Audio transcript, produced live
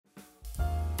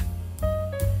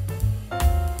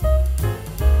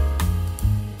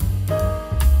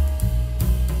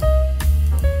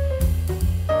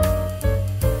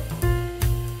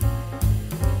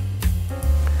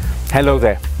Hello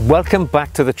there, welcome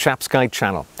back to the Chap's Guide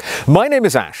channel. My name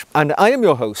is Ash and I am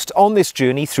your host on this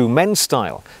journey through men's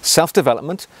style,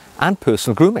 self-development and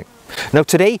personal grooming. Now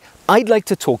today I'd like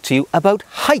to talk to you about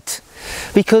height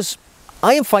because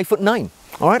I am 5'9",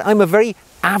 alright? I'm a very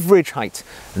average height,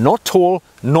 not tall,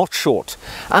 not short.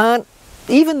 And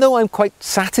even though I'm quite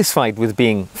satisfied with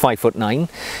being 5'9",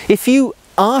 if you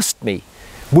asked me,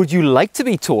 would you like to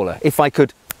be taller if I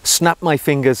could snap my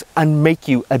fingers and make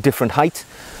you a different height?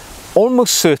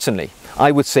 Almost certainly,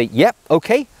 I would say, yep,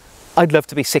 okay, I'd love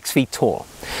to be 6 feet tall,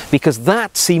 because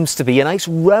that seems to be a nice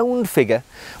round figure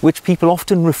which people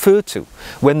often refer to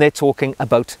when they're talking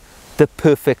about the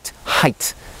perfect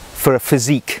height for a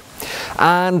physique.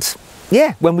 And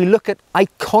yeah, when we look at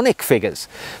iconic figures,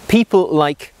 people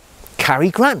like Cary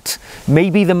Grant,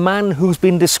 maybe the man who's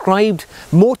been described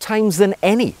more times than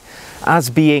any as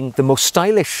being the most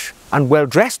stylish and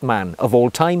well-dressed man of all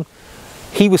time,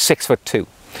 he was 6'2".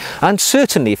 And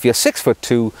certainly if you're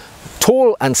 6'2",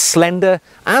 tall and slender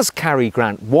as Cary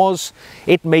Grant was,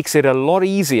 it makes it a lot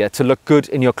easier to look good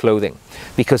in your clothing,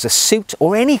 because a suit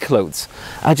or any clothes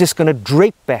are just going to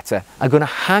drape better, are going to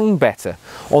hang better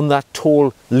on that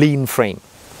tall, lean frame.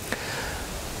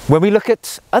 When we look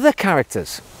at other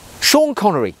characters, Sean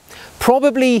Connery,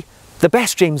 probably the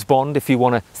best James Bond if you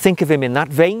want to think of him in that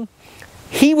vein.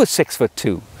 He was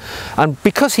 6'2", and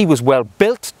because he was well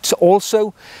built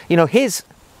also, you know, his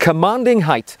commanding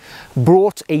height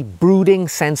brought a brooding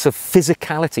sense of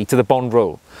physicality to the Bond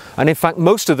role. And in fact,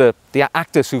 most of the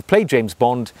actors who've played James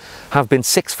Bond have been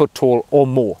 6 foot tall or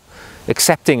more,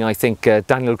 excepting, I think,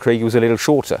 Daniel Craig, who was a little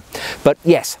shorter. But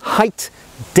yes, height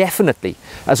definitely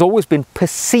has always been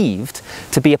perceived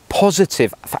to be a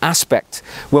positive aspect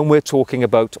when we're talking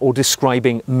about or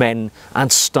describing men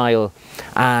and style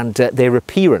and their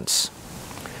appearance.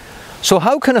 So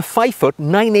how can a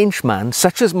 5'9" man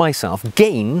such as myself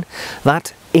gain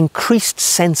that increased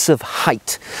sense of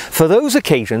height for those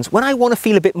occasions when I want to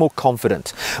feel a bit more confident,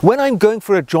 when I'm going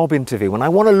for a job interview and I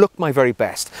want to look my very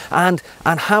best and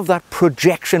have that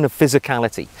projection of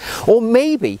physicality? Or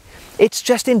maybe it's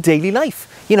just in daily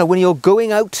life, you know, when you're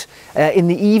going out in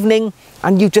the evening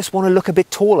and you just want to look a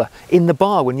bit taller in the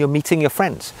bar when you're meeting your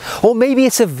friends. Or maybe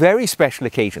it's a very special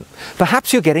occasion.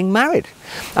 Perhaps you're getting married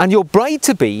and your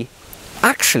bride-to-be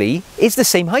actually is the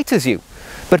same height as you.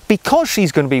 But because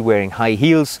she's going to be wearing high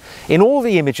heels, in all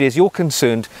the images you're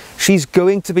concerned, she's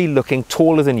going to be looking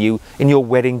taller than you in your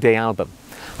wedding day album.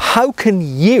 How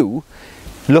can you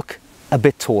look a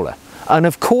bit taller? And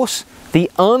of course,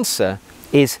 the answer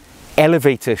is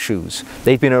elevator shoes.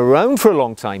 They've been around for a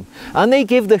long time and they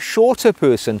give the shorter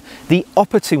person the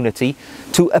opportunity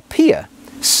to appear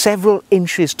several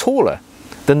inches taller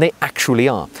than they actually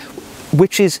are,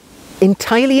 which is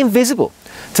entirely invisible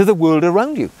to the world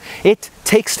around you. It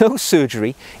takes no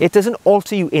surgery, it doesn't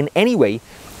alter you in any way.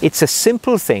 It's a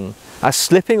simple thing as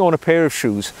slipping on a pair of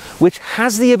shoes which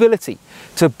has the ability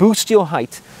to boost your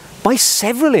height by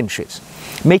several inches,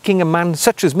 making a man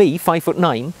such as me,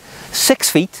 5'9", 6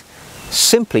 feet,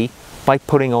 simply by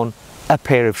putting on a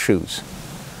pair of shoes.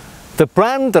 The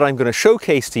brand that I'm going to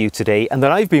showcase to you today and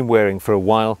that I've been wearing for a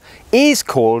while is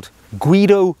called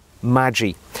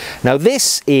Guidomaggi. Now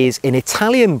this is an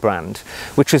Italian brand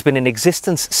which has been in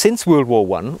existence since World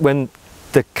War I, when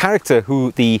the character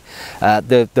who the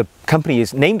company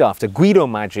is named after,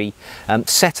 Guidomaggi,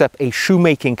 set up a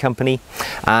shoemaking company,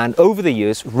 and over the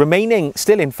years, remaining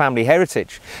still in family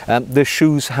heritage, the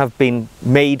shoes have been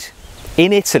made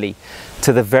in Italy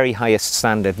to the very highest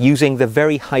standard, using the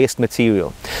very highest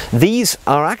material. These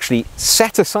are actually,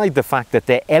 set aside the fact that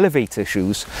they're elevator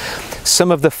shoes, some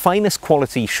of the finest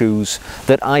quality shoes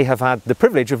that I have had the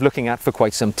privilege of looking at for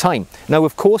quite some time. Now,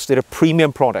 of course, they're a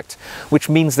premium product, which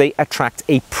means they attract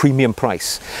a premium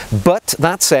price. But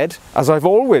that said, as I've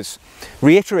always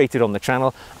reiterated on the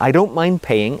channel, I don't mind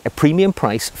paying a premium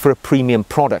price for a premium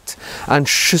product. And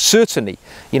certainly,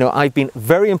 you know, I've been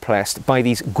very impressed by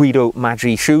these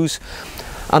Guidomaggi shoes.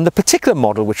 And the particular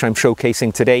model which I'm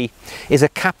showcasing today is a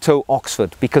cap-toe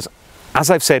Oxford, because as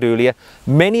I've said earlier,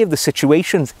 many of the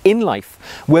situations in life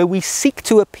where we seek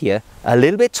to appear a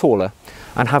little bit taller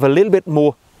and have a little bit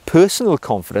more personal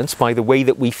confidence by the way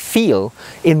that we feel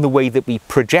in the way that we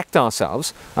project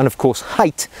ourselves, and of course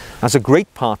height has a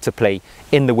great part to play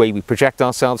in the way we project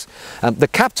ourselves. The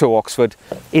cap-toe Oxford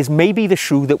is maybe the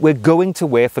shoe that we're going to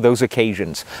wear for those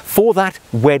occasions, for that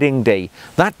wedding day,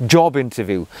 that job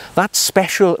interview, that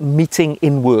special meeting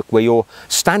in work where you're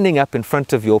standing up in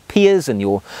front of your peers and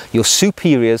your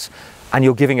superiors and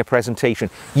you're giving a presentation.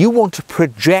 You want to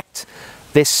project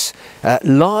this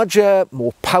larger,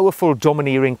 more powerful,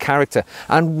 domineering character.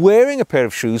 And wearing a pair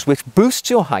of shoes which boosts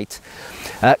your height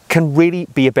can really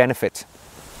be a benefit.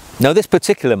 Now this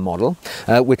particular model,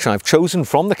 which I've chosen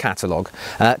from the catalogue,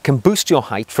 can boost your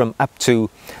height from up to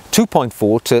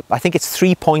 2.4 to, I think it's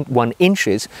 3.1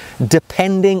 inches,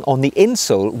 depending on the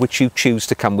insole which you choose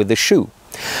to come with the shoe.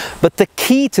 But the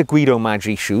key to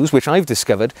Guidomaggi shoes, which I've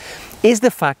discovered, is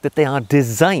the fact that they are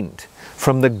designed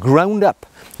from the ground up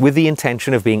with the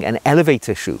intention of being an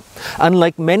elevator shoe.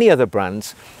 Unlike many other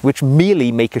brands which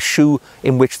merely make a shoe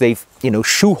in which they've,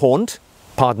 shoehorned,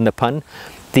 pardon the pun,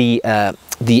 the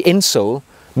insole,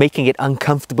 making it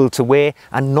uncomfortable to wear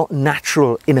and not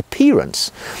natural in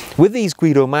appearance. With these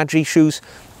Guidomaggi shoes,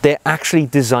 they're actually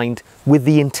designed with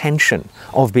the intention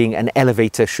of being an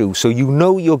elevator shoe. So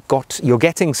you're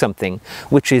getting something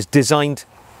which is designed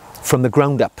from the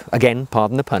ground up. Again,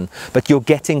 pardon the pun, but you're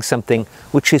getting something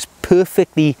which is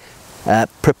perfectly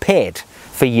prepared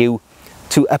for you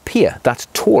to appear that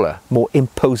taller, more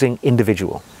imposing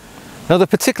individual. Now the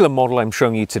particular model I'm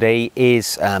showing you today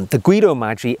is the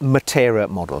Guidomaggi Matera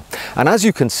model, and as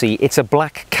you can see, it's a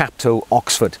black cap-toe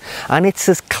Oxford, and it's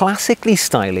as classically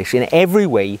stylish in every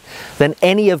way than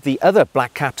any of the other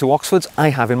black cap-toe Oxfords I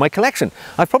have in my collection.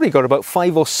 I've probably got about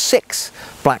 5 or 6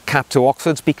 black cap-toe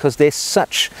Oxfords because they're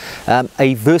such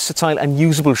a versatile and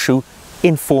usable shoe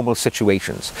in formal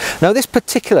situations. Now this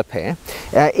particular pair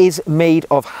is made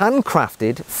of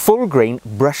handcrafted full grain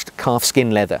brushed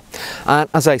calfskin leather, and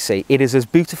as I say, it is as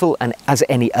beautiful as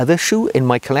any other shoe in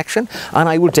my collection, and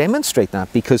I will demonstrate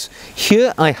that because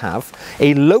here I have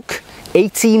a Loke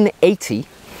 1880.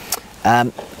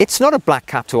 It's not a black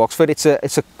cap-toe Oxford, it's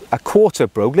a quarter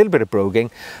brogue, a little bit of broguing,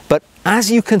 but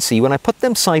as you can see when I put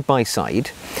them side by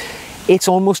side, it's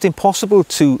almost impossible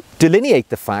to delineate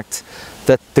the fact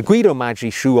that the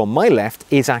Guidomaggi shoe on my left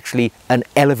is actually an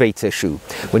elevator shoe.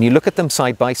 When you look at them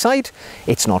side by side,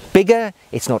 it's not bigger,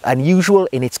 it's not unusual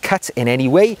in its cut in any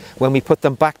way. When we put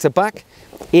them back to back,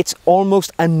 it's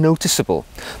almost unnoticeable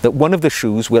that one of the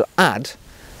shoes will add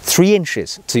 3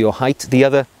 inches to your height, the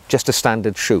other just a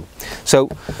standard shoe. So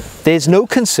there's no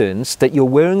concerns that you're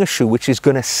wearing a shoe which is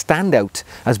going to stand out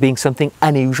as being something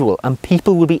unusual, and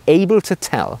people will be able to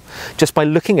tell just by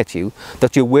looking at you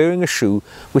that you're wearing a shoe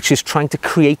which is trying to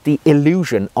create the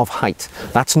illusion of height.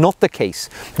 That's not the case.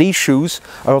 These shoes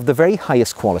are of the very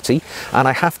highest quality, and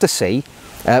I have to say,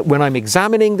 when I'm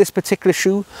examining this particular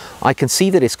shoe, I can see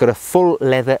that it's got a full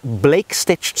leather Blake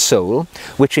stitched sole,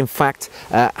 which in fact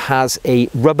has a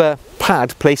rubber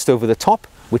pad placed over the top,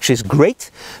 which is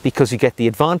great because you get the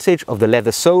advantage of the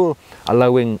leather sole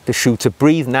allowing the shoe to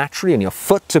breathe naturally and your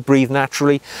foot to breathe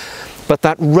naturally. But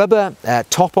that rubber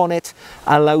top on it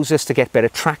allows us to get better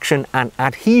traction and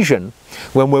adhesion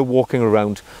when we're walking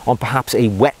around on perhaps a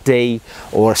wet day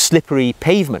or a slippery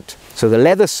pavement. So the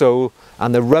leather sole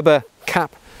and the rubber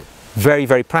cap, very,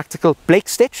 very practical. Blake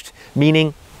stitched,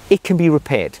 meaning it can be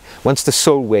repaired. Once the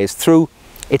sole wears through,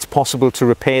 it's possible to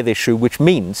repair this shoe, which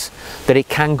means that it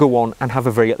can go on and have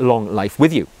a very long life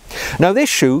with you. Now this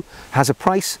shoe has a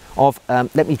price of,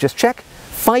 let me just check,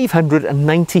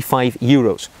 595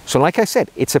 euros. So like I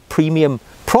said, it's a premium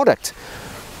product,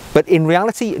 but in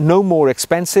reality, no more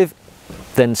expensive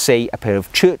than say a pair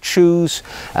of church shoes,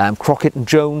 Crockett &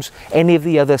 Jones, any of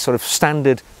the other sort of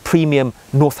standard premium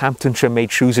Northamptonshire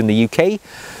made shoes in the UK.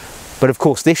 But of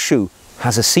course this shoe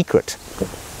has a secret.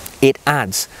 It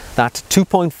adds that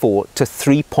 2.4 to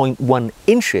 3.1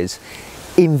 inches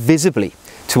invisibly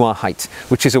to our height,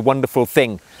 which is a wonderful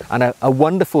thing and a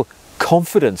wonderful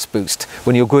confidence boost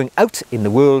when you're going out in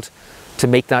the world to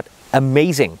make that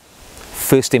amazing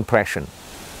first impression.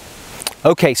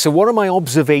 Okay, so what are my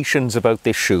observations about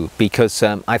this shoe? Because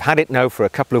I've had it now for a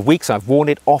couple of weeks. I've worn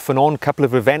it off and on a couple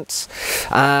of events,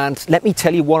 and let me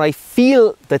tell you what I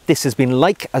feel that this has been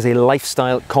like as a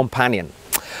lifestyle companion.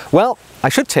 Well, I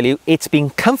should tell you, it's been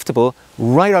comfortable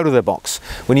right out of the box.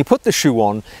 When you put the shoe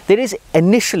on, there is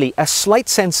initially a slight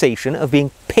sensation of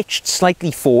being pitched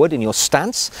slightly forward in your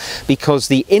stance because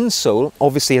the insole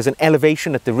obviously has an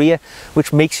elevation at the rear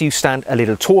which makes you stand a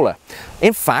little taller.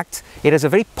 In fact, it has a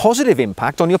very positive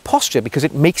impact on your posture because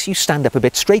it makes you stand up a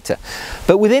bit straighter.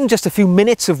 But within just a few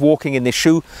minutes of walking in this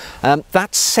shoe,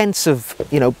 that sense of,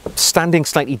 standing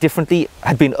slightly differently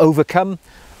had been overcome,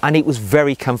 and it was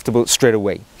very comfortable straight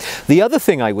away. The other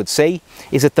thing I would say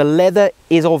is that the leather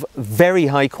is of very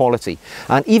high quality,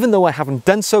 and even though I haven't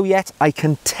done so yet, I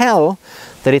can tell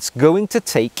that it's going to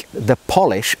take the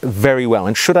polish very well.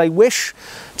 And should I wish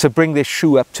to bring this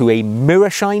shoe up to a mirror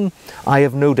shine, I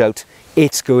have no doubt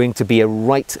it's going to be a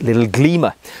right little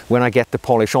gleamer when I get the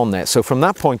polish on there. So from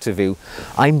that point of view,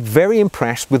 I'm very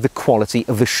impressed with the quality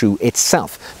of the shoe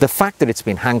itself. The fact that it's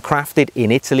been handcrafted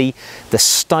in Italy, the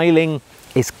styling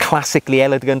is classically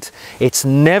elegant. It's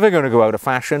never going to go out of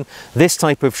fashion. This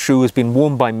type of shoe has been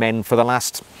worn by men for the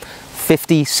last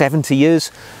 50, 70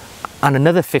 years. And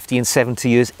another 50 and 70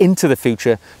 years into the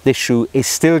future, this shoe is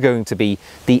still going to be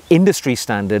the industry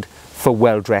standard for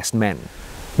well-dressed men.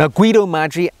 Now,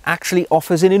 Guidomaggi actually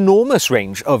offers an enormous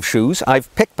range of shoes.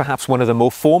 I've picked perhaps one of the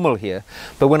more formal here,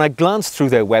 but when I glanced through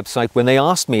their website, when they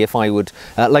asked me if I would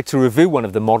like to review one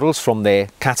of the models from their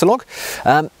catalogue,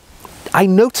 I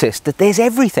noticed that there's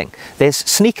everything. There's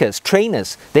sneakers,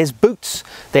 trainers, there's boots.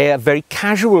 They are very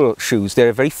casual shoes.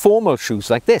 They're very formal shoes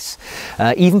like this.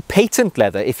 Even patent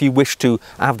leather if you wish to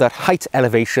have that height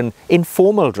elevation in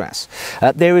formal dress.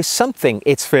 There is something,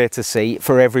 it's fair to say,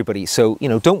 for everybody. So, you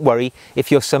know, don't worry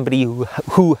if you're somebody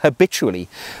who habitually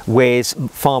wears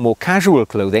far more casual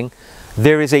clothing.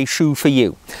 There is a shoe for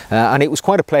you. And it was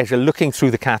quite a pleasure looking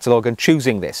through the catalogue and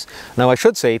choosing this. Now, I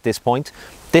should say at this point,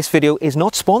 this video is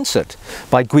not sponsored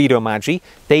by Guidomaggi.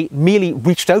 They merely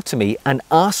reached out to me and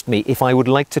asked me if I would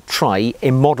like to try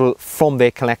a model from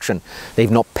their collection.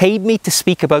 They've not paid me to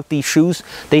speak about these shoes.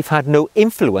 They've had no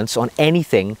influence on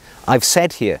anything I've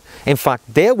said here. In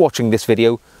fact, they're watching this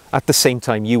video at the same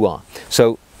time you are.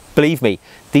 So believe me,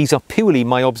 these are purely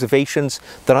my observations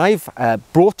that I've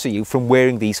brought to you from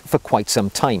wearing these for quite some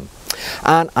time.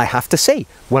 And I have to say,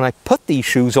 when I put these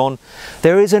shoes on,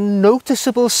 there is a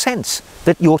noticeable sense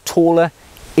that you're taller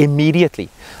immediately.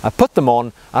 I put them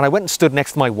on and I went and stood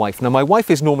next to my wife. Now, my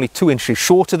wife is normally 2 inches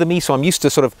shorter than me, so I'm used to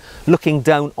sort of looking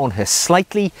down on her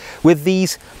slightly. With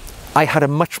these, I had a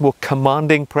much more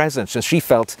commanding presence, and she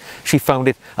found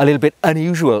it a little bit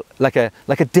unusual, like a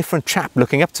different chap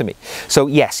looking up to me. So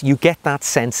yes, you get that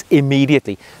sense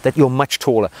immediately that you're much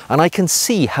taller, and I can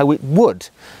see how it would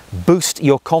boost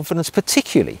your confidence,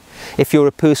 particularly if you're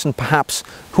a person perhaps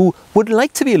who would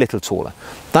like to be a little taller.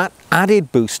 That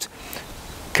added boost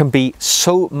can be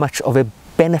so much of a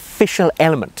beneficial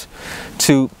element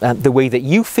to the way that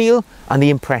you feel and the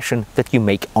impression that you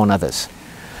make on others.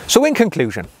 So in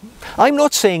conclusion, I'm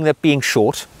not saying that being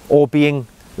short or being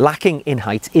lacking in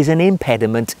height is an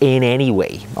impediment in any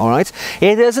way, all right?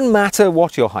 It doesn't matter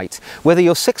what your height, whether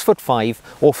you're 6'5"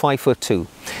 or 5'2".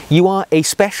 You are a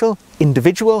special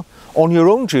individual on your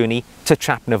own journey to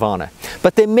Chap Nirvana.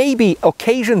 But there may be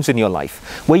occasions in your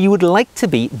life where you would like to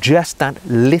be just that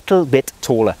little bit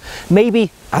taller.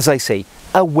 Maybe, as I say,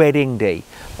 a wedding day,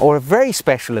 or a very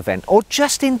special event, or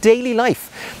just in daily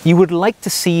life. You would like to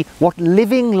see what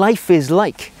living life is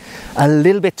like a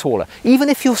little bit taller, even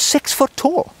if you're 6 foot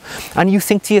tall, and you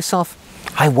think to yourself,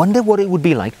 I wonder what it would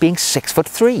be like being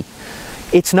 6'3".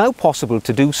 It's now possible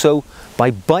to do so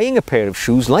by buying a pair of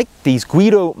shoes like these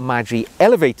Guidomaggi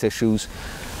elevator shoes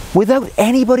without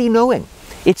anybody knowing.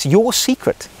 It's your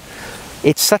secret.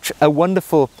 It's such a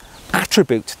wonderful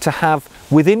attribute to have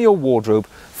within your wardrobe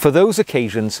for those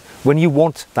occasions when you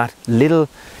want that little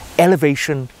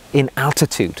elevation in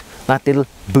altitude, that little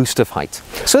boost of height.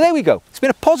 So there we go. It's been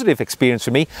a positive experience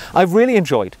for me. I've really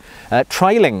enjoyed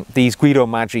trialing these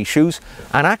Guidomaggi shoes,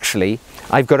 and actually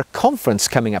I've got a conference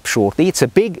coming up shortly. It's a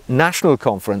big national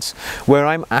conference where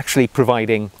I'm actually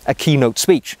providing a keynote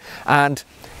speech, and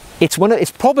it's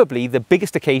probably the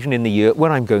biggest occasion in the year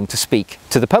when I'm going to speak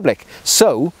to the public.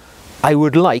 So I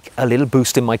would like a little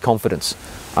boost in my confidence,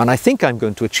 and I think I'm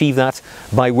going to achieve that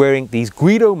by wearing these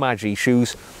Guidomaggi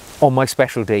shoes on my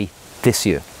special day this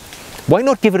year. Why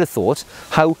not give it a thought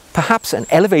how perhaps an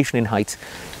elevation in height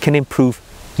can improve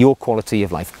your quality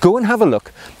of life? Go and have a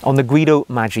look on the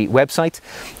Guidomaggi website.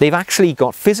 They've actually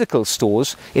got physical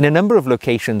stores in a number of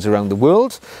locations around the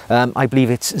world. I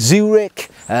believe it's Zurich,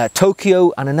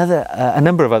 Tokyo, and a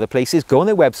number of other places. Go on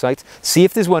their website, see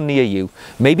if there's one near you.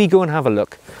 Maybe go and have a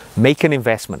look, make an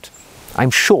investment.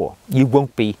 I'm sure you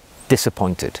won't be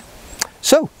disappointed.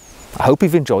 So, I hope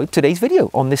you've enjoyed today's video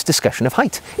on this discussion of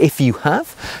height. If you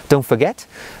have, don't forget,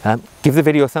 give the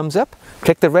video a thumbs up,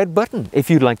 click the red button if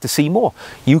you'd like to see more.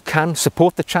 You can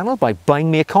support the channel by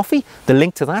buying me a coffee. The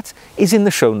link to that is in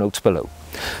the show notes below.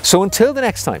 So until the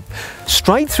next time,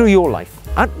 stride through your life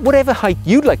at whatever height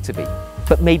you'd like to be,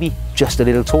 but maybe just a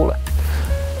little taller.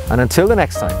 And until the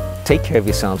next time, take care of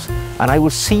yourselves, and I will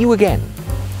see you again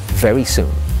very soon.